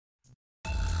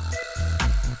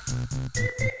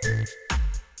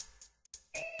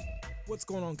What's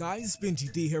going on, guys? It's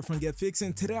𝐵enJD here from Get Fix,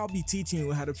 and today I'll be teaching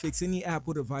you how to fix any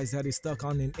Apple device that is stuck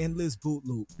on an endless boot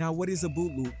loop. Now, what is a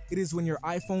boot loop? It is when your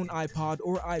iPhone, iPod,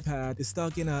 or iPad is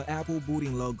stuck in an Apple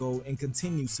booting logo and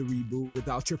continues to reboot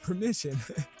without your permission.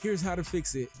 Here's how to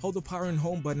fix it. Hold the power and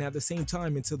home button at the same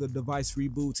time until the device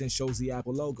reboots and shows the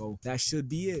Apple logo. That should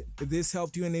be it. If this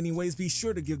helped you in any ways, be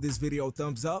sure to give this video a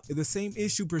thumbs up. If the same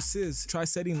issue persists, try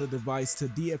setting the device to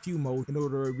DFU mode in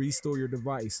order to restore your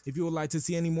device. If you would like to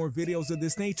see any more videos of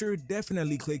this nature,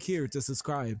 definitely click here to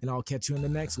subscribe, and I'll catch you in the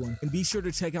next one. And be sure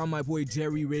to check out my boy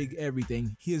Jerry Rig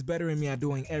Everything. He is better than me at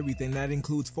doing everything. That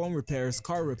includes phone repairs,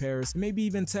 car repairs, and maybe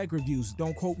even tech reviews.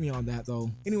 Don't quote me on that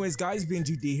though. Anyways, guys,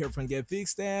 𝐵enJD here from Get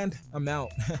Fixed, and I'm out.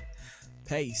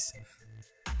 Peace.